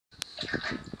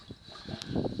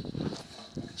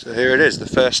So here it is, the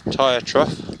first Tyre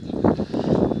trough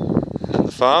at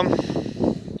the farm.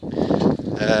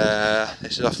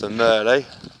 This is off the Merle.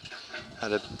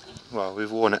 Well,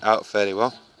 we've worn it out fairly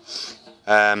well.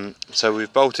 So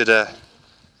we've bolted a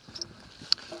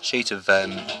sheet of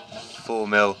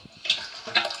 4mm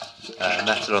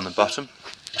metal on the bottom.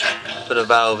 Put a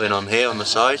valve in on here on the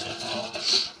side.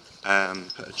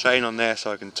 Put a chain on there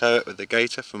so I can tow it with the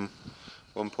gator from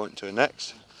one point to the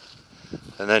next.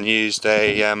 And then used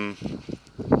a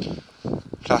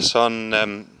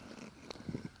Class-on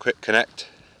quick connect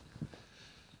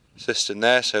system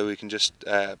there, so we can just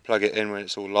plug it in when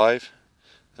it's all live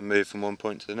and move from one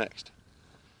point to the next.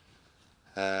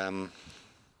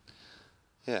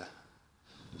 Yeah,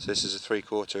 so this is a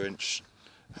 3/4 inch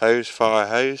hose, fire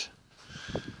hose.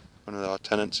 One of our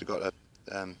tenants have got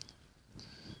a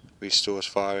restores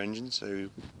fire engine, so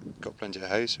we've got plenty of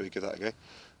hose, so we give that a go.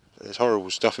 But there's horrible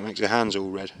stuff, it makes your hands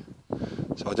all red,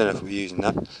 so I don't know if we're using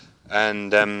that.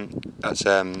 And that's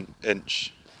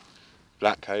inch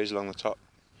black hose along the top,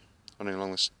 running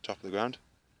along the top of the ground.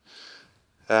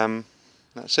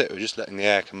 That's it, we're just letting the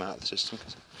air come out of the system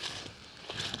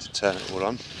to turn it all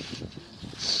on.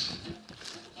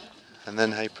 And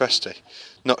then hey presto,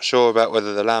 not sure about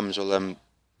whether the lambs will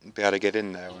be able to get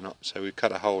in there or not, so we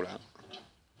cut a hole out.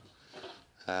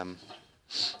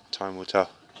 Time will tell.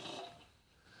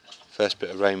 First bit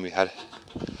of rain we had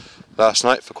last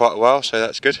night for quite a while, so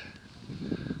that's good.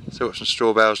 Still got some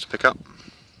straw bales to pick up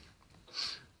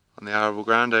on the arable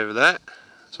ground over there.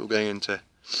 It's all going into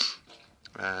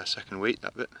second wheat,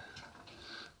 that bit.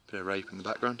 Bit of rape in the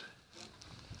background.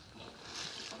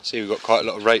 See, we've got quite a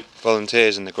lot of rape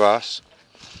volunteers in the grass.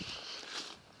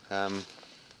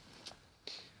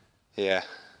 Yeah,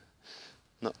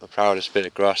 not the proudest bit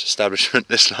of grass establishment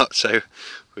this lot, so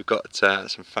we've got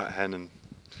some fat hen and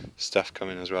stuff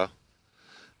coming as well.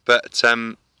 But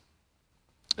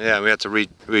yeah, we had to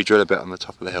re-drill a bit on the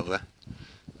top of the hill there.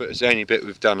 But it's the only bit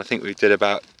we've done. I think we did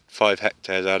about 5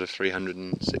 hectares out of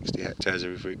 360 hectares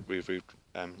we've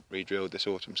re-drilled this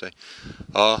autumn, so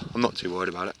I'm not too worried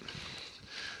about it.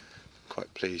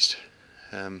 Quite pleased.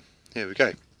 Here we go.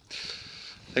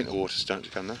 I think the water's starting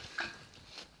to come now.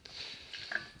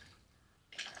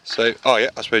 So, oh yeah,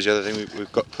 I suppose the other thing,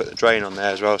 we've got to put the drain on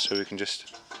there as well, so we can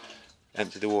just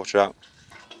empty the water out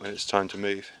when it's time to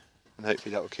move, and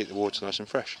hopefully that will keep the water nice and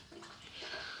fresh.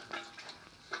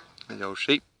 The old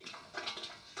sheep,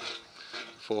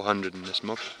 400 in this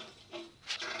mob.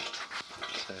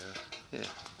 So yeah,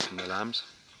 and the lambs.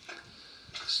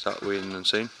 Start weaning them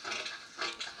soon.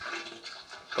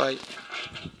 Bye.